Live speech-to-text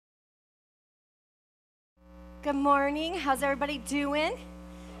Good morning. How's everybody doing?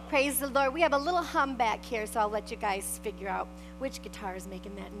 Praise the Lord. We have a little hum back here, so I'll let you guys figure out which guitar is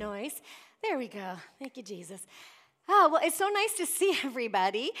making that noise. There we go. Thank you, Jesus. Oh, well, it's so nice to see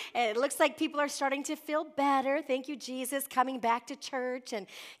everybody. It looks like people are starting to feel better. Thank you, Jesus, coming back to church and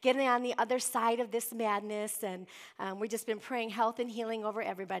getting on the other side of this madness. And we've just been praying health and healing over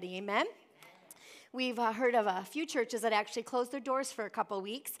everybody. Amen? We've heard of a few churches that actually closed their doors for a couple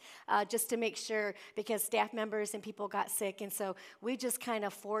weeks just to make sure, because staff members and people got sick. And so we just kind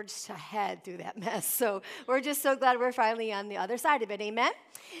of forged ahead through that mess. So we're just so glad we're finally on the other side of it. Amen?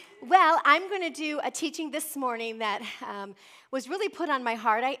 Well, I'm going to do a teaching this morning that was really put on my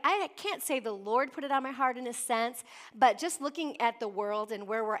heart. I can't say the Lord put it on my heart in a sense, but just looking at the world and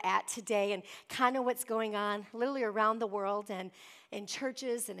where we're at today and kind of what's going on literally around the world and in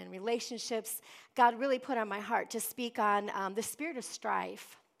churches and in relationships, God really put on my heart to speak on the spirit of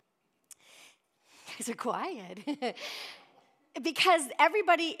strife. You guys are quiet. Because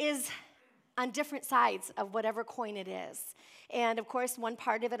everybody is on different sides of whatever coin it is. And of course, one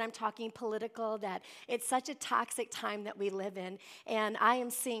part of it, I'm talking political, that it's such a toxic time that we live in. And I am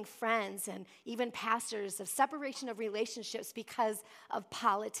seeing friends and even pastors of separation of relationships because of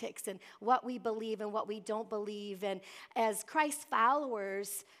politics and what we believe and what we don't believe. And as Christ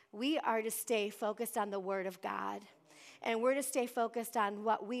followers, we are to stay focused on the Word of God. And we're to stay focused on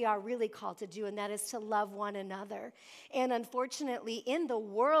what we are really called to do, and that is to love one another. And unfortunately, in the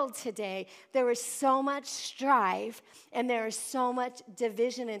world today, there is so much strife and there is so much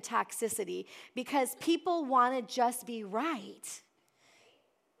division and toxicity because people want to just be right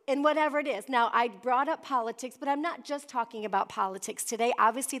in whatever it is. Now, I brought up politics, but I'm not just talking about politics today.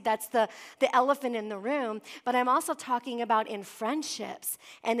 Obviously, that's the elephant in the room, but I'm also talking about in friendships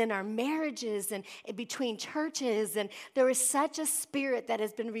and in our marriages and between churches. And there is such a spirit that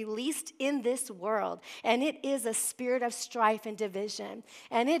has been released in this world, and it is a spirit of strife and division.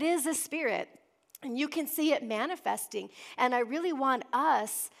 And it is a spirit, and you can see it manifesting. And I really want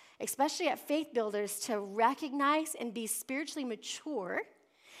us, especially at Faith Builders, to recognize and be spiritually mature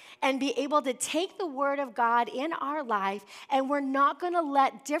and be able to take the Word of God in our life, and we're not going to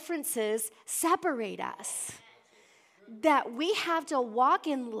let differences separate us. That we have to walk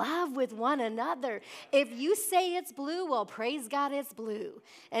in love with one another. If you say it's blue, well, praise God, it's blue.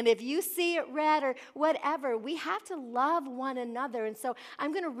 And if you see it red or whatever, we have to love one another. And so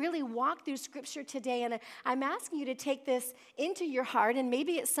I'm going to really walk through Scripture today, and I'm asking you to take this into your heart, and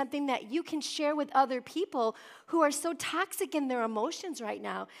maybe it's something that you can share with other people who are so toxic in their emotions right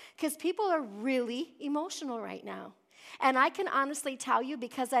now, because people are really emotional right now. And I can honestly tell you,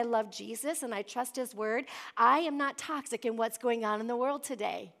 because I love Jesus and I trust His Word, I am not toxic in what's going on in the world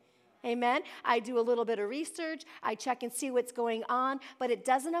today. Amen? I do a little bit of research. I check and see what's going on, but it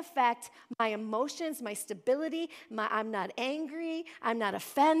doesn't affect my emotions, my stability. I'm not angry. I'm not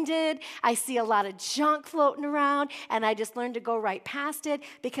offended. I see a lot of junk floating around, and I just learn to go right past it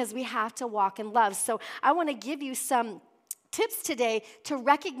because we have to walk in love. So I want to give you some tips today to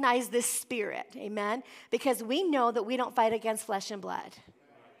recognize this spirit, amen? Because we know that we don't fight against flesh and blood.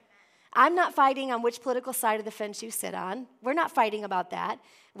 I'm not fighting on which political side of the fence you sit on. We're not fighting about that.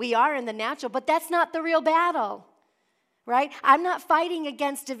 We are in the natural, but that's not the real battle, right? I'm not fighting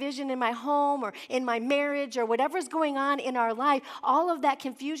against division in my home or in my marriage or whatever's going on in our life. All of that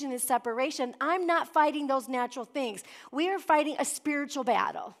confusion and separation, I'm not fighting those natural things. We are fighting a spiritual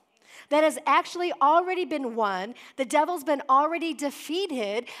battle that has actually already been won. The devil's been already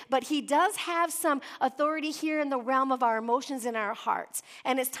defeated, but he does have some authority here in the realm of our emotions and our hearts.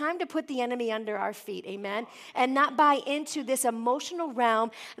 And it's time to put the enemy under our feet, amen? And not buy into this emotional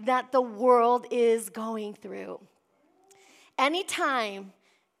realm that the world is going through. Anytime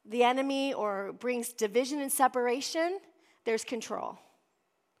the enemy or brings division and separation, there's control.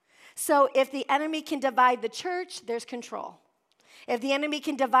 So if the enemy can divide the church, there's control. If the enemy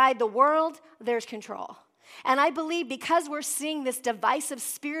can divide the world, there's control. And I believe because we're seeing this divisive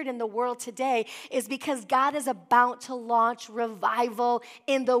spirit in the world today is because God is about to launch revival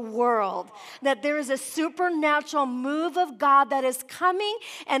in the world. That there is a supernatural move of God that is coming,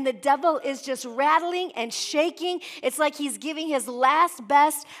 and the devil is just rattling and shaking. It's like he's giving his last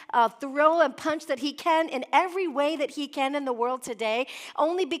best throw and punch that he can in every way that he can in the world today,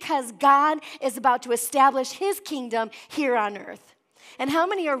 only because God is about to establish His kingdom here on earth. And how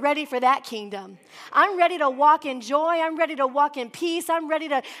many are ready for that kingdom? I'm ready to walk in joy. I'm ready to walk in peace. I'm ready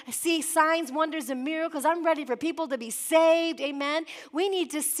to see signs, wonders, and miracles. I'm ready for people to be saved. Amen. We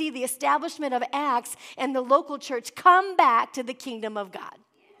need to see the establishment of Acts and the local church come back to the kingdom of God.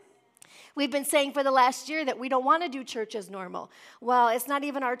 We've been saying for the last year that we don't want to do church as normal. Well, it's not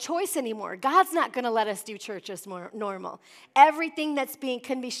even our choice anymore. God's not going to let us do church as normal. Everything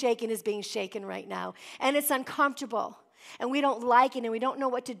can be shaken is being shaken right now. And it's uncomfortable. And we don't like it, and we don't know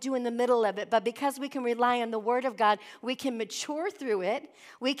what to do in the middle of it. But because we can rely on the Word of God, we can mature through it.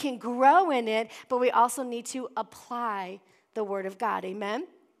 We can grow in it. But we also need to apply the Word of God. Amen?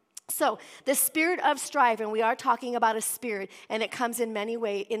 So the spirit of strife, and we are talking about a spirit, and it comes in many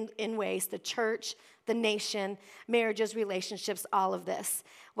ways, the church, the nation, marriages, relationships, all of this.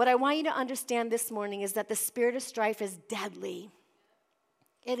 What I want you to understand this morning is that the spirit of strife is deadly.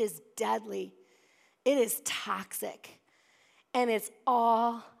 It is deadly. It is toxic. And it's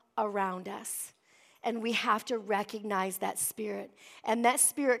all around us. And we have to recognize that spirit. And that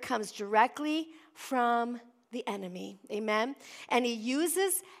spirit comes directly from the enemy. Amen? And he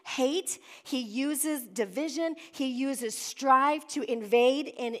uses hate, he uses division, he uses strife to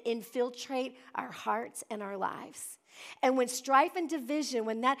invade and infiltrate our hearts and our lives. And when strife and division,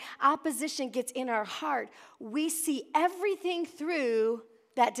 when that opposition gets in our heart, we see everything through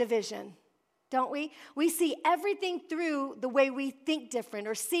that division. Don't we? We see everything through the way we think different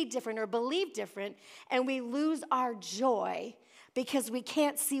or see different or believe different, and we lose our joy because we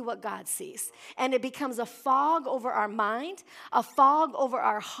can't see what God sees. And it becomes a fog over our mind, a fog over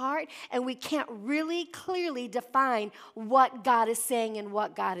our heart, and we can't really clearly define what God is saying and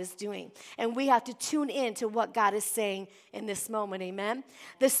what God is doing. And we have to tune in to what God is saying in this moment, amen?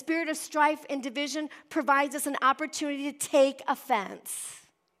 The spirit of strife and division provides us an opportunity to take offense.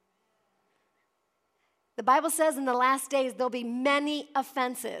 The Bible says in the last days there'll be many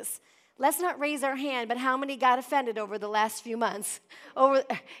offenses. Let's not raise our hand, but how many got offended over the last few months?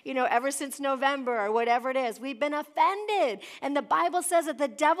 Ever since November or whatever it is. We've been offended. And the Bible says that the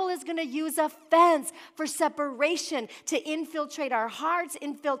devil is going to use offense for separation to infiltrate our hearts,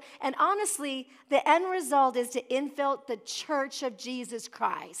 and honestly, the end result is to infiltrate the church of Jesus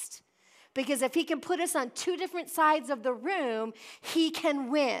Christ. Because if he can put us on two different sides of the room, he can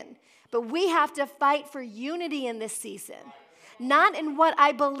win. But we have to fight for unity in this season. Not in what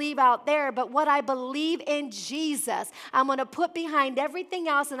I believe out there, but what I believe in Jesus. I'm going to put behind everything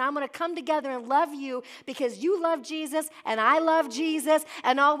else, and I'm going to come together and love you because you love Jesus and I love Jesus,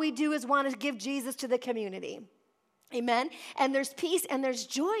 and all we do is want to give Jesus to the community. Amen? And there's peace and there's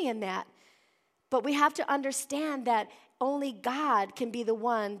joy in that. But we have to understand that only God can be the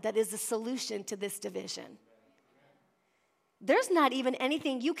one that is the solution to this division. There's not even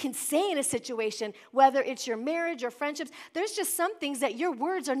anything you can say in a situation, whether it's your marriage or friendships. There's just some things that your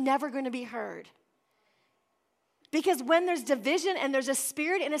words are never going to be heard. Because when there's division and there's a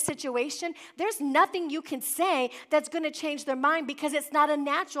spirit in a situation, there's nothing you can say that's going to change their mind because it's not a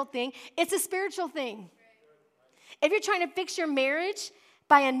natural thing. It's a spiritual thing. If you're trying to fix your marriage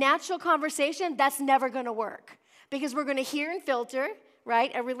by a natural conversation, that's never going to work. Because we're going to hear and filter,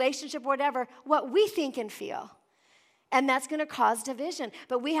 right, a relationship, whatever, what we think and feel. And that's going to cause division.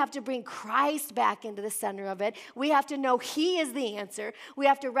 But we have to bring Christ back into the center of it. We have to know he is the answer. We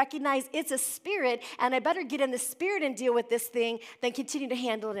have to recognize it's a spirit, and I better get in the spirit and deal with this thing than continue to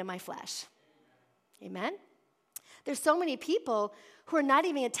handle it in my flesh. Amen? There's so many people who are not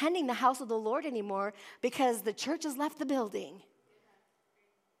even attending the house of the Lord anymore because the church has left the building.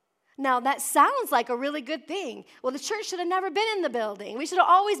 Now, that sounds like a really good thing. Well, the church should have never been in the building. We should have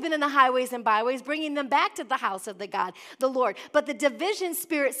always been in the highways and byways, bringing them back to the house of the Lord. But the division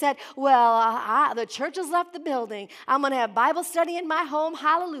spirit said, well, the church has left the building. I'm going to have Bible study in my home.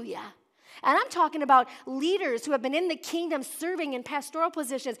 Hallelujah. And I'm talking about leaders who have been in the kingdom serving in pastoral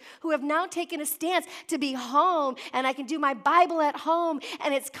positions who have now taken a stance to be home, and I can do my Bible at home,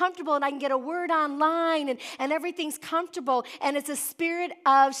 and it's comfortable, and I can get a word online, and everything's comfortable, and it's a spirit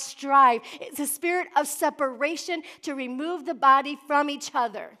of strife. It's a spirit of separation to remove the body from each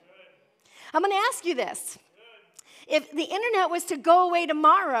other. I'm going to ask you this. If the internet was to go away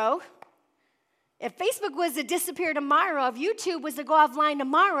tomorrow, if Facebook was to disappear tomorrow, if YouTube was to go offline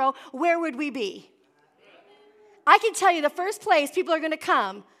tomorrow, where would we be? I can tell you the first place people are going to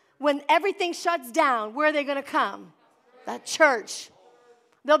come when everything shuts down, where are they going to come? The church.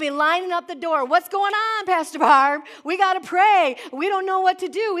 They'll be lining up the door. What's going on, Pastor Barb? We got to pray. We don't know what to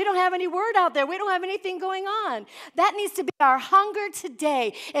do. We don't have any word out there. We don't have anything going on. That needs to be our hunger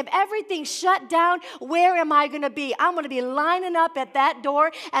today. If everything's shut down, where am I going to be? I'm going to be lining up at that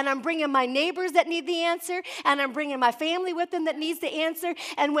door, and I'm bringing my neighbors that need the answer, and I'm bringing my family with them that needs the answer.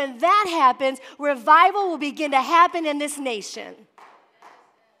 And when that happens, revival will begin to happen in this nation.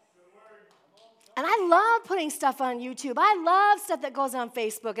 And I love putting stuff on YouTube. I love stuff that goes on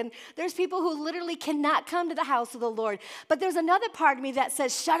Facebook. And there's people who literally cannot come to the house of the Lord. But there's another part of me that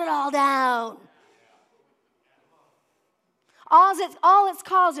says, shut it all down. All it's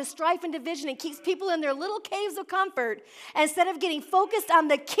caused is strife and division and keeps people in their little caves of comfort instead of getting focused on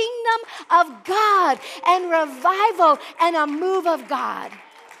the kingdom of God and revival and a move of God.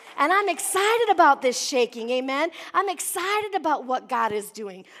 And I'm excited about this shaking, amen? I'm excited about what God is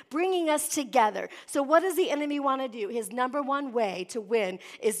doing, bringing us together. So what does the enemy want to do? His number one way to win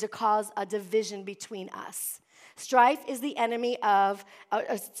is to cause a division between us. Strife is an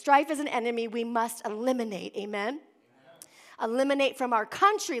enemy we must eliminate, amen? Eliminate from our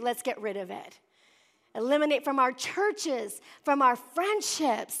country, let's get rid of it. Eliminate from our churches, from our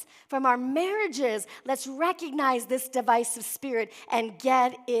friendships, from our marriages. Let's recognize this divisive spirit and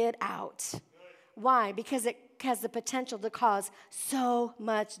get it out. Why? Because it has the potential to cause so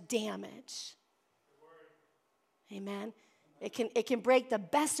much damage. Amen. It can break the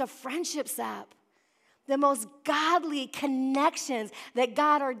best of friendships up. The most godly connections that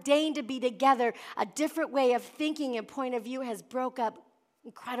God ordained to be together, a different way of thinking and point of view has broke up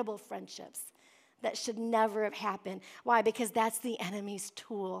incredible friendships that should never have happened. Why? Because that's the enemy's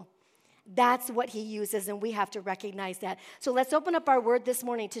tool. That's what he uses, and we have to recognize that. So let's open up our word this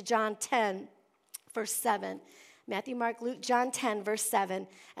morning to John 10, verse 7. Matthew, Mark, Luke, John 10, verse 7.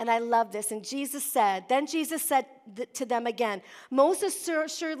 And I love this. And Jesus said to them again, most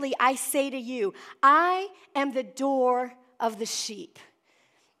assuredly I say to you, I am the door of the sheep.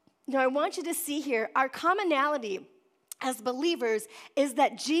 Now I want you to see here, our commonality as believers is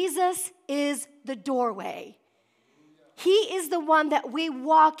that Jesus is the doorway. He is the one that we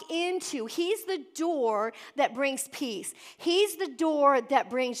walk into. He's the door that brings peace. He's the door that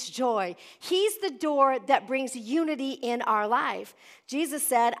brings joy. He's the door that brings unity in our life. Jesus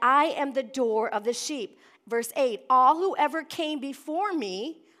said, I am the door of the sheep. Verse 8, all who ever came before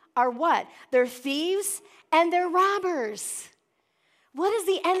me are what? They're thieves and they're robbers. What does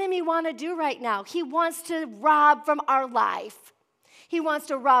the enemy want to do right now? He wants to rob from our life. He wants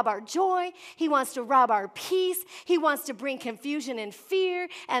to rob our joy. He wants to rob our peace. He wants to bring confusion and fear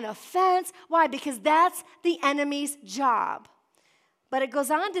and offense. Why? Because that's the enemy's job. But it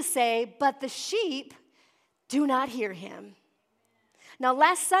goes on to say, but the sheep do not hear him. Now,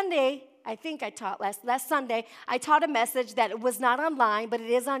 last Sunday, I taught a message that was not online, but it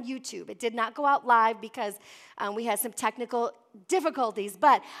is on YouTube. It did not go out live because we had some technical difficulties.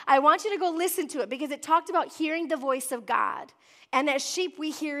 But I want you to go listen to it because it talked about hearing the voice of God. And as sheep,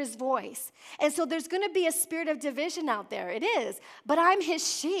 we hear his voice. And so there's going to be a spirit of division out there. It is. But I'm his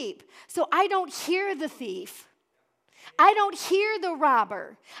sheep. So I don't hear the thief. I don't hear the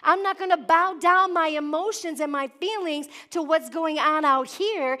robber. I'm not going to bow down my emotions and my feelings to what's going on out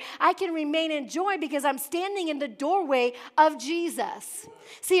here. I can remain in joy because I'm standing in the doorway of Jesus.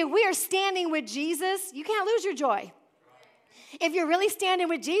 See, if we are standing with Jesus, you can't lose your joy. If you're really standing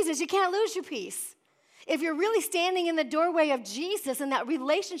with Jesus, you can't lose your peace. If you're really standing in the doorway of Jesus and that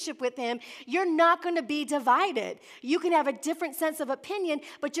relationship with him, you're not going to be divided. You can have a different sense of opinion,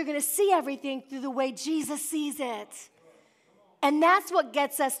 but you're going to see everything through the way Jesus sees it. And that's what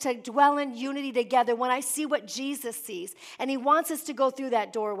gets us to dwell in unity together when I see what Jesus sees. And he wants us to go through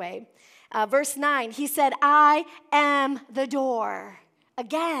that doorway. Verse 9, he said, I am the door.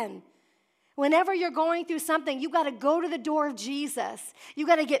 Again, whenever you're going through something, you got to go to the door of Jesus. You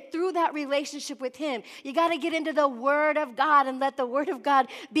got to get through that relationship with him. You got to get into the Word of God and let the Word of God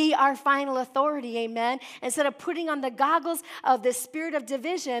be our final authority, amen? Instead of putting on the goggles of the spirit of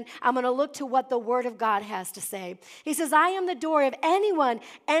division, I'm going to look to what the Word of God has to say. He says, I am the door. If anyone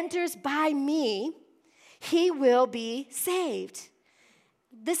enters by me, he will be saved.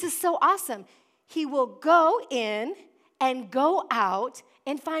 This is so awesome. He will go in and go out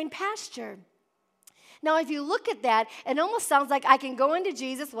and find pasture. Now, if you look at that, it almost sounds like I can go into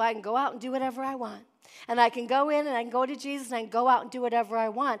Jesus, well, I can go out and do whatever I want. And I can go in and I can go to Jesus and I can go out and do whatever I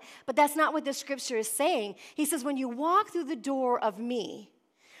want. But that's not what the scripture is saying. He says, when you walk through the door of me,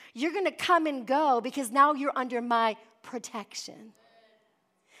 you're going to come and go because now you're under my protection.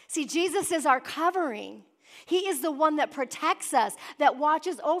 See, Jesus is our covering. He is the one that protects us, that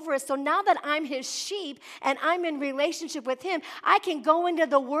watches over us. So now that I'm his sheep and I'm in relationship with him, I can go into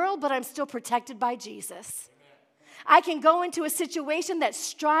the world, but I'm still protected by Jesus. I can go into a situation that's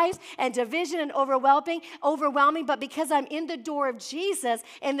strife and division and overwhelming, but because I'm in the door of Jesus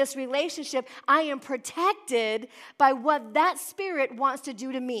in this relationship, I am protected by what that spirit wants to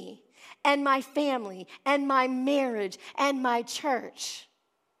do to me and my family and my marriage and my church.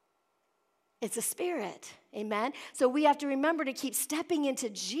 It's a spirit. Amen? So we have to remember to keep stepping into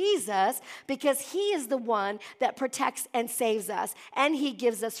Jesus because he is the one that protects and saves us, and he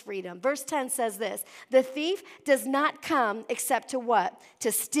gives us freedom. Verse 10 says this, the thief does not come except to what?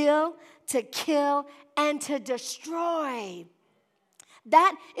 To steal, to kill, and to destroy.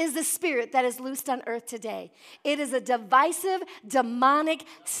 That is the spirit that is loosed on earth today. It is a divisive, demonic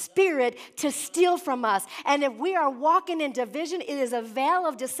spirit to steal from us. And if we are walking in division, it is a veil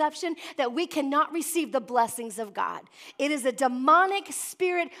of deception that we cannot receive the blessings of God. It is a demonic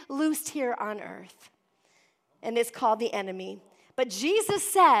spirit loosed here on earth. And it's called the enemy. But Jesus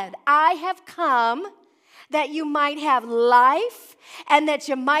said, I have come that you might have life and that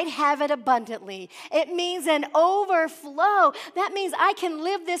you might have it abundantly. It means an overflow. That means I can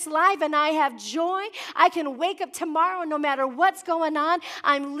live this life and I have joy. I can wake up tomorrow no matter what's going on.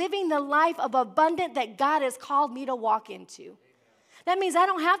 I'm living the life of abundance that God has called me to walk into. That means I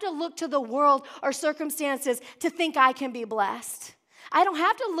don't have to look to the world or circumstances to think I can be blessed. I don't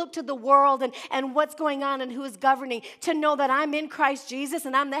have to look to the world and what's going on and who is governing to know that I'm in Christ Jesus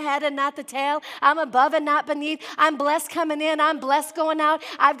and I'm the head and not the tail. I'm above and not beneath. I'm blessed coming in. I'm blessed going out.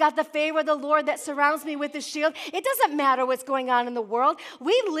 I've got the favor of the Lord that surrounds me with a shield. It doesn't matter what's going on in the world.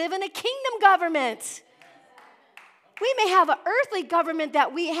 We live in a kingdom government. We may have an earthly government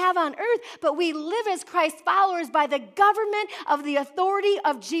that we have on earth, but we live as Christ followers by the government of the authority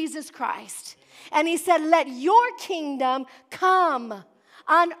of Jesus Christ. And he said, let your kingdom come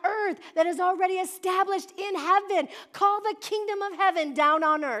on earth that is already established in heaven. Call the kingdom of heaven down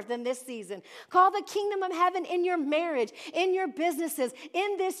on earth in this season. Call the kingdom of heaven in your marriage, in your businesses,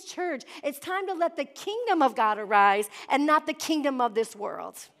 in this church. It's time to let the kingdom of God arise and not the kingdom of this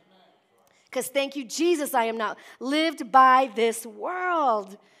world. Because thank you, Jesus, I am not lived by this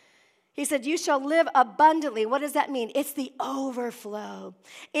world. He said, you shall live abundantly. What does that mean? It's the overflow.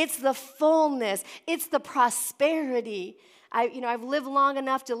 It's the fullness. It's the prosperity. I've lived long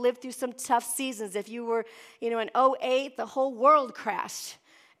enough to live through some tough seasons. If you were, in 2008, the whole world crashed.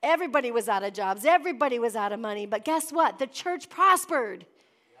 Everybody was out of jobs. Everybody was out of money. But guess what? The church prospered.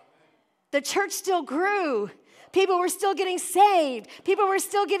 The church still grew. People were still getting saved. People were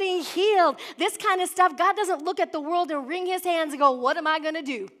still getting healed. This kind of stuff, God doesn't look at the world and wring his hands and go, what am I going to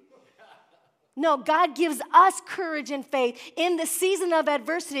do? No, God gives us courage and faith in the season of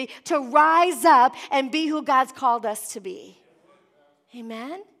adversity to rise up and be who God's called us to be.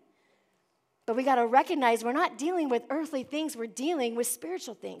 Amen? But we got to recognize we're not dealing with earthly things. We're dealing with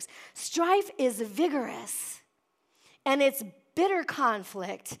spiritual things. Strife is vigorous, and it's bitter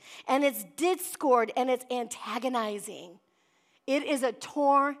conflict, and it's discord, and it's antagonizing. It is a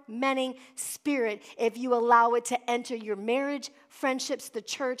tormenting spirit if you allow it to enter your marriage, friendships, the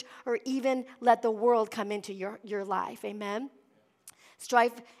church, or even let the world come into your life. Amen?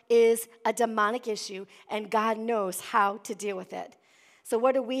 Strife is a demonic issue, and God knows how to deal with it. So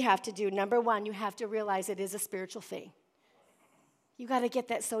what do we have to do? Number one, you have to realize it is a spiritual thing. You got to get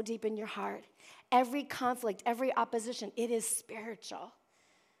that so deep in your heart. Every conflict, every opposition, it is spiritual.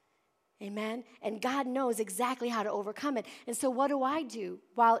 Amen? And God knows exactly how to overcome it. And so what do I do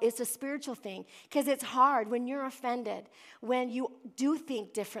while it's a spiritual thing? Because it's hard when you're offended, when you do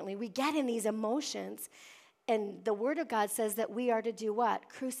think differently. We get in these emotions. And the Word of God says that we are to do what?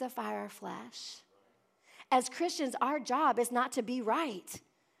 Crucify our flesh. As Christians, our job is not to be right.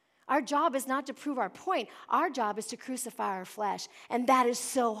 Our job is not to prove our point. Our job is to crucify our flesh. And that is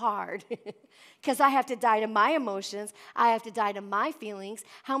so hard because I have to die to my emotions. I have to die to my feelings.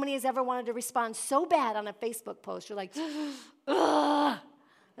 How many has ever wanted to respond so bad on a Facebook post? You're like, ugh.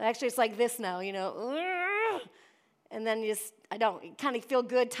 Actually, it's like this now, ugh. And then you kind of feel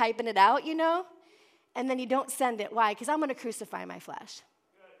good typing it out, and then you don't send it. Why? Because I'm going to crucify my flesh.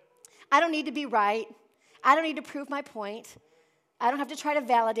 I don't need to be right. I don't need to prove my point. I don't have to try to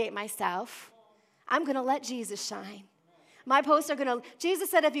validate myself. I'm going to let Jesus shine. My posts are going to, Jesus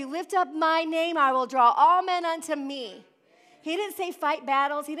said, if you lift up my name, I will draw all men unto me. He didn't say fight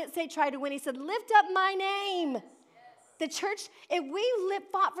battles. He didn't say try to win. He said, lift up my name. The church, if we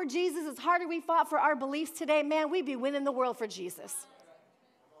fought for Jesus as hard as we fought for our beliefs today, man, we'd be winning the world for Jesus.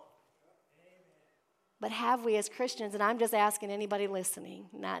 But have we as Christians, and I'm just asking anybody listening,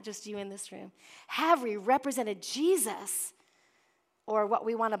 not just you in this room, have we represented Jesus or what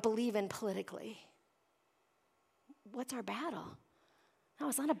we want to believe in politically? What's our battle? No,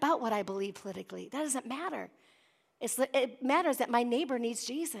 it's not about what I believe politically. That doesn't matter. It matters that my neighbor needs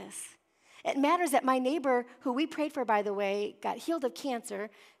Jesus. It matters that my neighbor, who we prayed for, by the way, got healed of cancer.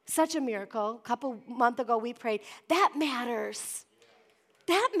 Such a miracle. A couple months ago we prayed. That matters.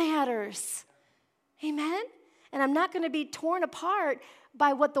 That matters. Amen? And I'm not going to be torn apart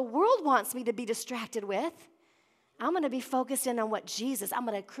by what the world wants me to be distracted with. I'm going to be focused in on what Jesus, I'm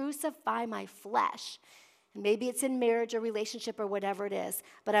going to crucify my flesh. And maybe it's in marriage or relationship or whatever it is,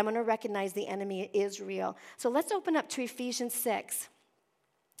 but I'm going to recognize the enemy is real. So let's open up to Ephesians 6.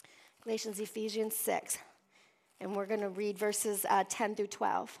 Ephesians 6. And we're going to read verses 10 through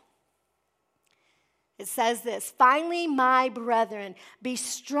 12. It says this, finally, my brethren, be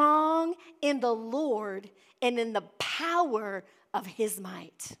strong in the Lord and in the power of his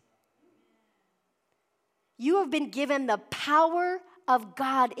might. You have been given the power of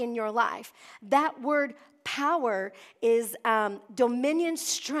God in your life. That word power is dominion,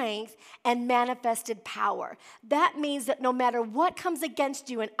 strength, and manifested power. That means that no matter what comes against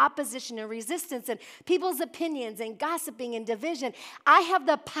you in opposition and resistance and people's opinions and gossiping and division, I have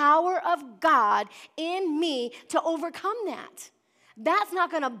the power of God in me to overcome that. That's not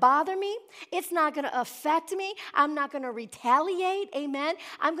going to bother me. It's not going to affect me. I'm not going to retaliate. Amen.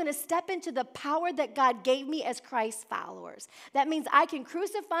 I'm going to step into the power that God gave me as Christ's followers. That means I can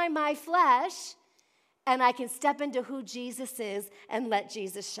crucify my flesh and I can step into who Jesus is and let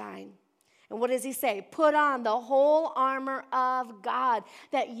Jesus shine. And what does he say? Put on the whole armor of God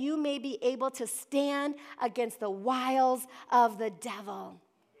that you may be able to stand against the wiles of the devil.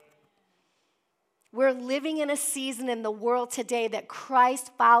 We're living in a season in the world today that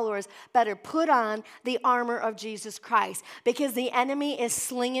Christ followers better put on the armor of Jesus Christ because the enemy is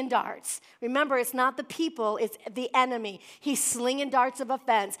slinging darts. Remember, it's not the people, it's the enemy. He's slinging darts of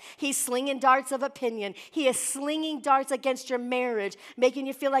offense. He's slinging darts of opinion. He is slinging darts against your marriage, making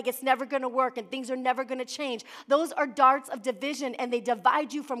you feel like it's never going to work and things are never going to change. Those are darts of division and they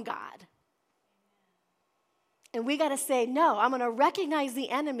divide you from God. And we got to say, no, I'm going to recognize the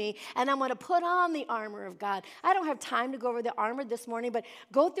enemy and I'm going to put on the armor of God. I don't have time to go over the armor this morning, but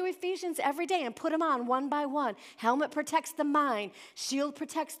go through Ephesians every day and put them on one by one. Helmet protects the mind. Shield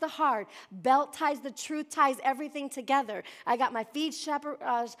protects the heart. Belt ties the truth, ties everything together. I got my feet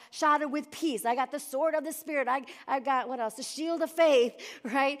shodded with peace. I got the sword of the Spirit. I got, what else? The shield of faith,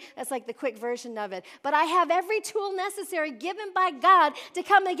 right? That's like the quick version of it. But I have every tool necessary given by God to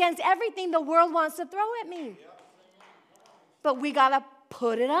come against everything the world wants to throw at me. But we got to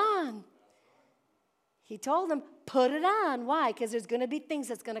put it on. He told them, put it on. Why? Because there's going to be things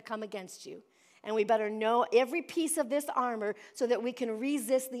that's going to come against you. And we better know every piece of this armor so that we can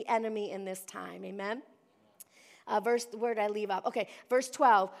resist the enemy in this time. Amen? Where did I leave off? Okay, verse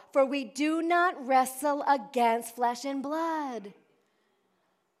 12. For we do not wrestle against flesh and blood.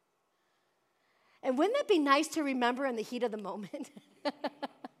 And wouldn't that be nice to remember in the heat of the moment?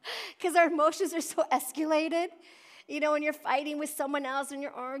 Because our emotions are so escalated. You know, when you're fighting with someone else and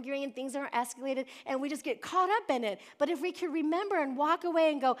you're arguing and things are escalated and we just get caught up in it. But if we can remember and walk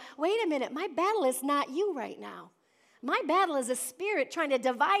away and go, wait a minute, my battle is not you right now. My battle is a spirit trying to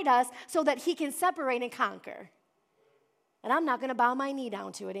divide us so that he can separate and conquer. And I'm not going to bow my knee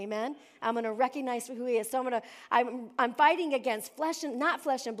down to it, amen? I'm going to recognize who he is. So I'm fighting against not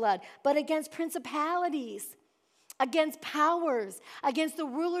flesh and blood, but against principalities, against powers, against the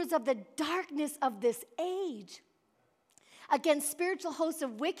rulers of the darkness of this age, against spiritual hosts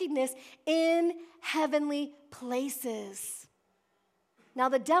of wickedness in heavenly places. Now,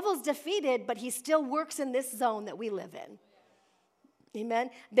 the devil's defeated, but he still works in this zone that we live in. Amen?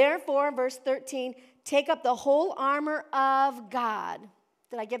 Therefore, verse 13, take up the whole armor of God.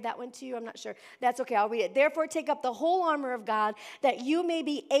 Did I give that one to you? I'm not sure. That's okay. I'll read it. Therefore, take up the whole armor of God that you may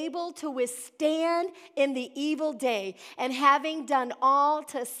be able to withstand in the evil day. And having done all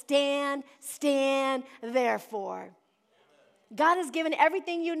to stand therefore. God has given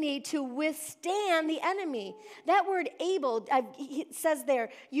everything you need to withstand the enemy. That word able, it says there,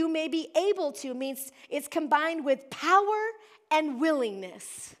 you may be able to, means it's combined with power and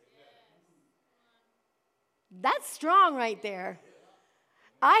willingness. That's strong right there.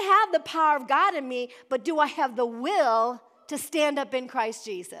 I have the power of God in me, but do I have the will to stand up in Christ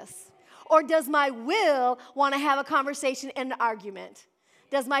Jesus? Or does my will want to have a conversation and an argument?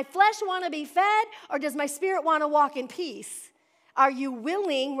 Does my flesh want to be fed, or does my spirit want to walk in peace? Are you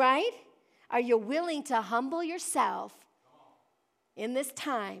willing, right? Are you willing to humble yourself in this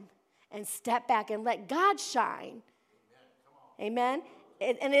time and step back and let God shine? Amen?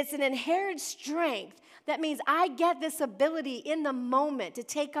 And it's an inherent strength. That means I get this ability in the moment to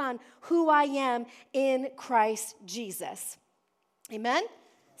take on who I am in Christ Jesus. Amen?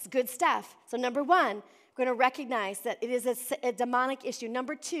 It's good stuff. So number one, we're going to recognize that it is a demonic issue.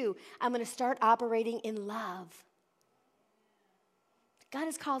 Number two, I'm going to start operating in love. God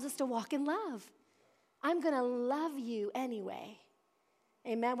has called us to walk in love. I'm going to love you anyway.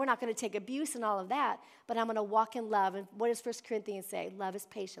 Amen? We're not going to take abuse and all of that, but I'm going to walk in love. And what does 1 Corinthians say? Love is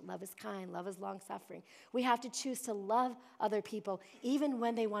patient, love is kind, love is long-suffering. We have to choose to love other people even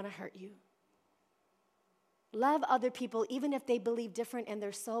when they want to hurt you. Love other people even if they believe different and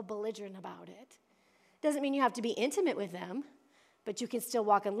they're so belligerent about it. Doesn't mean you have to be intimate with them, but you can still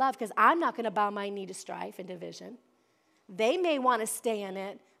walk in love, because I'm not going to bow my knee to strife and division. They may want to stay in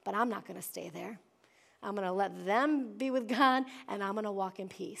it, but I'm not going to stay there. I'm going to let them be with God, and I'm going to walk in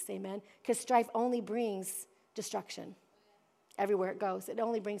peace, amen? Because strife only brings destruction. Everywhere it goes, it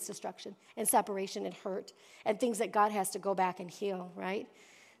only brings destruction and separation and hurt and things that God has to go back and heal, right?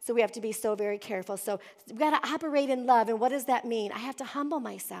 So we have to be so very careful. So we've got to operate in love, and what does that mean? I have to humble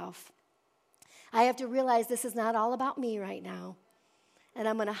myself. I have to realize this is not all about me right now, and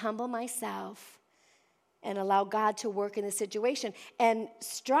I'm going to humble myself and allow God to work in the situation. And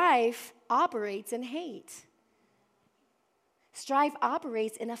strife operates in hate. Strife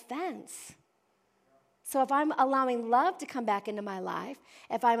operates in offense. So if I'm allowing love to come back into my life,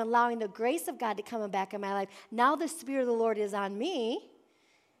 if I'm allowing the grace of God to come back in my life, now the Spirit of the Lord is on me,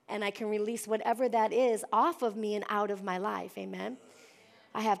 and I can release whatever that is off of me and out of my life, amen?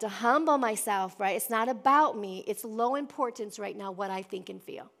 I have to humble myself, right? It's not about me. It's low importance right now what I think and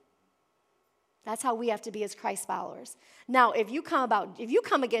feel. That's how we have to be as Christ followers. Now, if you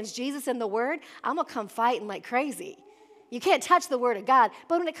come against Jesus and the Word, I'm going to come fighting like crazy. You can't touch the Word of God.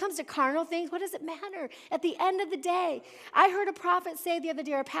 But when it comes to carnal things, what does it matter? At the end of the day, I heard a prophet say the other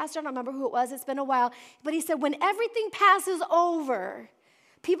day, or a pastor, I don't remember who it was, it's been a while, but he said, when everything passes over,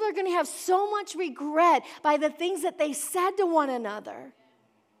 people are going to have so much regret by the things that they said to one another.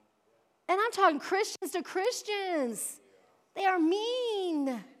 And I'm talking Christians to Christians. They are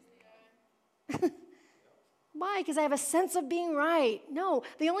mean. Why? Because I have a sense of being right. No,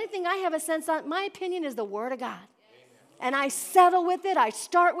 the only thing I have a sense on, my opinion, is the Word of God. And I settle with it, I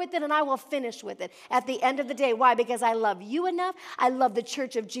start with it, and I will finish with it at the end of the day. Why? Because I love you enough. I love the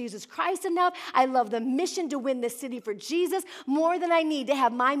Church of Jesus Christ enough. I love the mission to win this city for Jesus more than I need to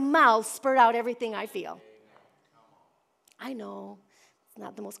have my mouth spurt out everything I feel. I know it's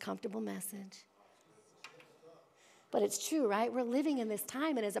not the most comfortable message. But it's true, right? We're living in this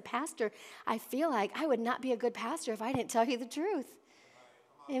time, and as a pastor, I feel like I would not be a good pastor if I didn't tell you the truth.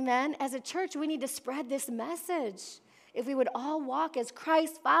 Amen? As a church, we need to spread this message. If we would all walk as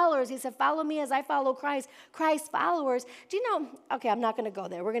Christ followers, he said, follow me as I follow Christ. Christ followers. Do you know, okay, I'm not going to go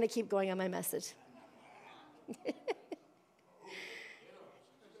there. We're going to keep going on my message.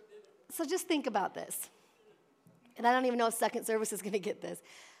 So just think about this. And I don't even know if second service is going to get this.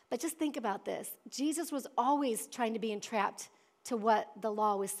 But just think about this. Jesus was always trying to be entrapped to what the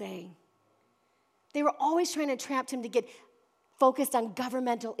law was saying. They were always trying to trap him to get focused on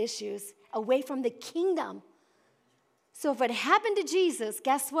governmental issues, away from the kingdom. So if it happened to Jesus,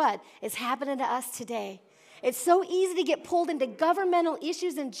 guess what? It's happening to us today. It's so easy to get pulled into governmental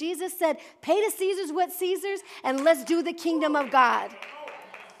issues, and Jesus said, pay to Caesar's what Caesar's, and let's do the kingdom of God.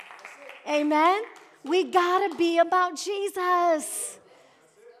 Amen? We gotta be about Jesus.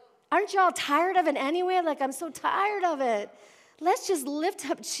 Aren't y'all tired of it anyway? Like, I'm so tired of it. Let's just lift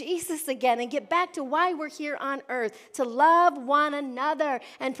up Jesus again and get back to why we're here on earth, to love one another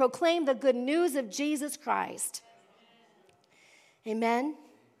and proclaim the good news of Jesus Christ. Amen?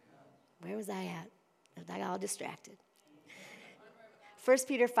 Where was I at? I got all distracted. 1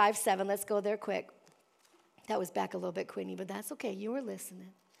 Peter 5:7, let's go there quick. That was back a little bit, Queenie, but that's okay. You were listening.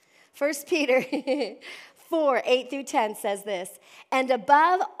 1 Peter 4:8-10 says this, and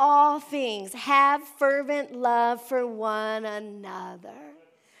above all things, have fervent love for one another,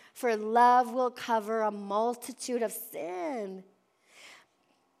 for love will cover a multitude of sin.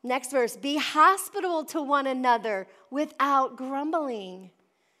 Next verse, be hospitable to one another without grumbling.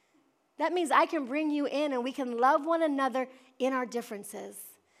 That means I can bring you in and we can love one another in our differences.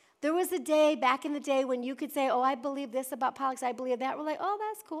 There was a day back in the day when you could say, oh, I believe this about politics, I believe that. We're like, oh,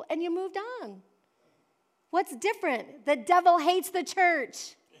 that's cool. And you moved on. What's different? The devil hates the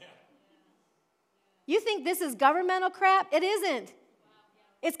church. Yeah. You think this is governmental crap? It isn't.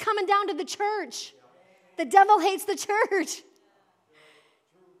 It's coming down to the church. The devil hates the church.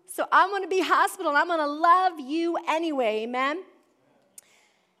 So I'm going to be hospitable, and I'm going to love you anyway, amen?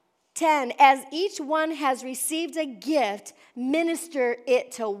 10, as each one has received a gift, minister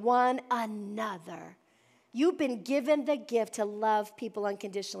it to one another. You've been given the gift to love people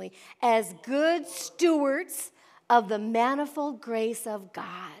unconditionally as good stewards of the manifold grace of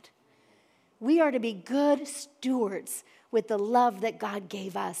God. We are to be good stewards with the love that God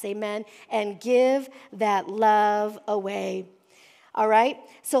gave us, amen? And give that love away. All right?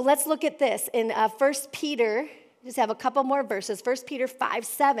 So let's look at this in 1 Peter Just have a couple more verses. 1 Peter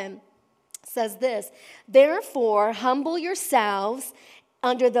 5:7 says this, therefore, humble yourselves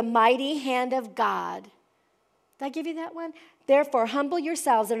under the mighty hand of God. Did I give you that one? Therefore, humble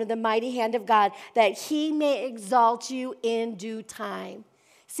yourselves under the mighty hand of God, that he may exalt you in due time.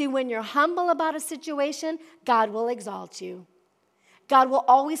 See, when you're humble about a situation, God will exalt you. God will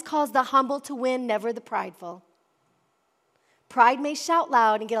always cause the humble to win, never the prideful. Pride may shout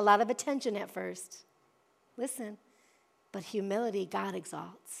loud and get a lot of attention at first. Listen, but humility, God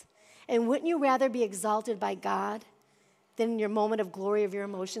exalts. And wouldn't you rather be exalted by God than in your moment of glory of your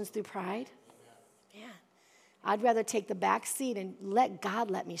emotions through pride? Yeah. I'd rather take the back seat and let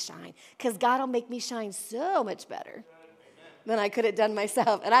God let me shine, because God will make me shine so much better than I could have done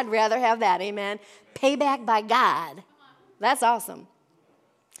myself. And I'd rather have that, amen? Payback by God. That's awesome.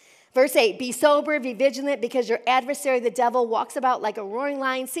 Verse 8, be sober, be vigilant, because your adversary, the devil, walks about like a roaring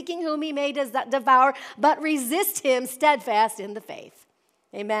lion, seeking whom he may devour, but resist him steadfast in the faith.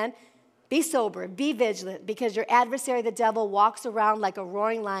 Amen? Be sober, be vigilant, because your adversary, the devil, walks around like a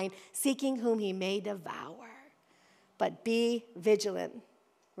roaring lion, seeking whom he may devour. But be vigilant,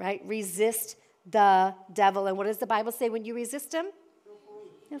 right? Resist the devil. And what does the Bible say when you resist him?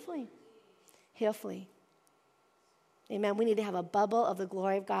 He'll flee. He'll flee. Amen. We need to have a bubble of the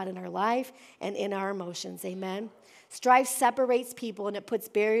glory of God in our life and in our emotions. Amen. Strife separates people, and it puts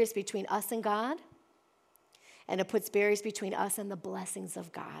barriers between us and God, and it puts barriers between us and the blessings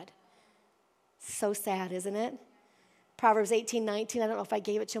of God. So sad, isn't it? Proverbs 18:19. I don't know if I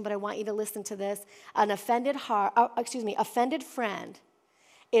gave it to him, but I want you to listen to this. An offended friend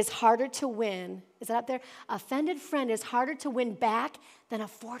is harder to win. Is that up there? Offended friend is harder to win back than a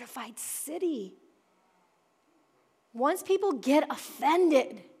fortified city. Once people get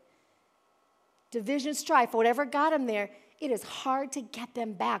offended, division, strife, whatever got them there, it is hard to get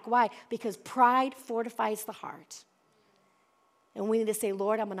them back. Why? Because pride fortifies the heart. And we need to say,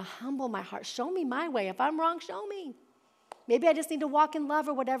 Lord, I'm going to humble my heart. Show me my way. If I'm wrong, show me. Maybe I just need to walk in love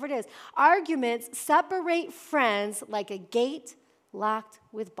or whatever it is. Arguments separate friends like a gate locked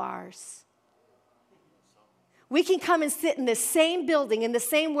with bars. We can come and sit in the same building, in the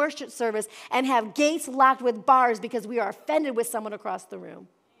same worship service, and have gates locked with bars because we are offended with someone across the room.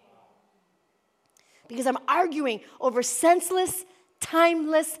 Because I'm arguing over senseless,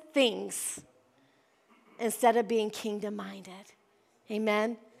 timeless things instead of being kingdom-minded.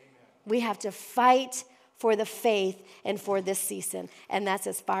 Amen? We have to fight for the faith and for this season, and that's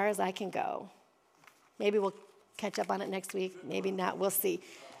as far as I can go. Maybe we'll catch up on it next week. Maybe not. We'll see.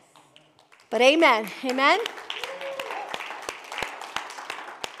 But amen. Amen?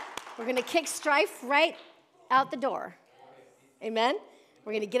 We're going to kick strife right out the door. Amen?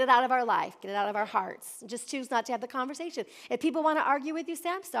 We're going to get it out of our life, get it out of our hearts. Just choose not to have the conversation. If people want to argue with you, say,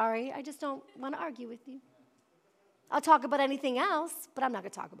 I'm sorry. I just don't want to argue with you. I'll talk about anything else, but I'm not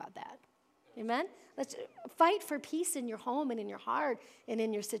going to talk about that. Amen? Let's fight for peace in your home and in your heart and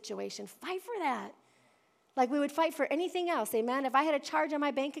in your situation. Fight for that. Like we would fight for anything else, amen? If I had a charge on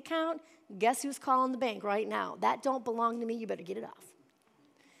my bank account, guess who's calling the bank right now? That don't belong to me. You better get it off.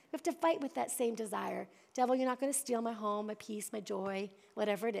 We have to fight with that same desire. Devil, you're not going to steal my home, my peace, my joy,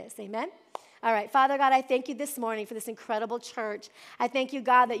 whatever it is, amen? All right, Father God, I thank you this morning for this incredible church. I thank you,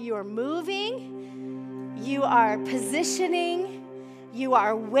 God, that you are moving, you are positioning, you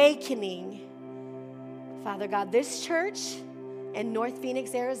are awakening, Father God, this church in North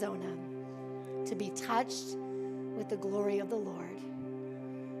Phoenix, Arizona, to be touched with the glory of the Lord.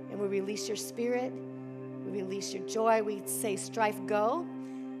 And we release your spirit, we release your joy, we say strife go.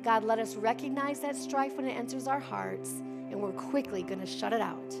 God, let us recognize that strife when it enters our hearts, and we're quickly going to shut it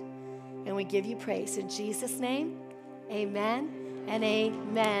out. And we give you praise in Jesus' name. Amen and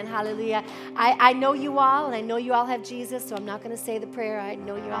amen. Hallelujah. I know you all, and I know you all have Jesus, so I'm not going to say the prayer. I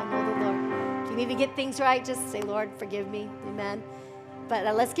know you all know the Lord. If you need to get things right, just say, Lord, forgive me. Amen.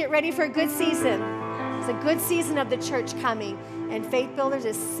 But let's get ready for a good season. It's a good season of the church coming. And Faith Builders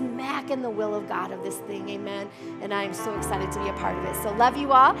is smack in the will of God of this thing. Amen. And I am so excited to be a part of it. So love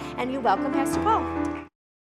you all, and you welcome Pastor Paul.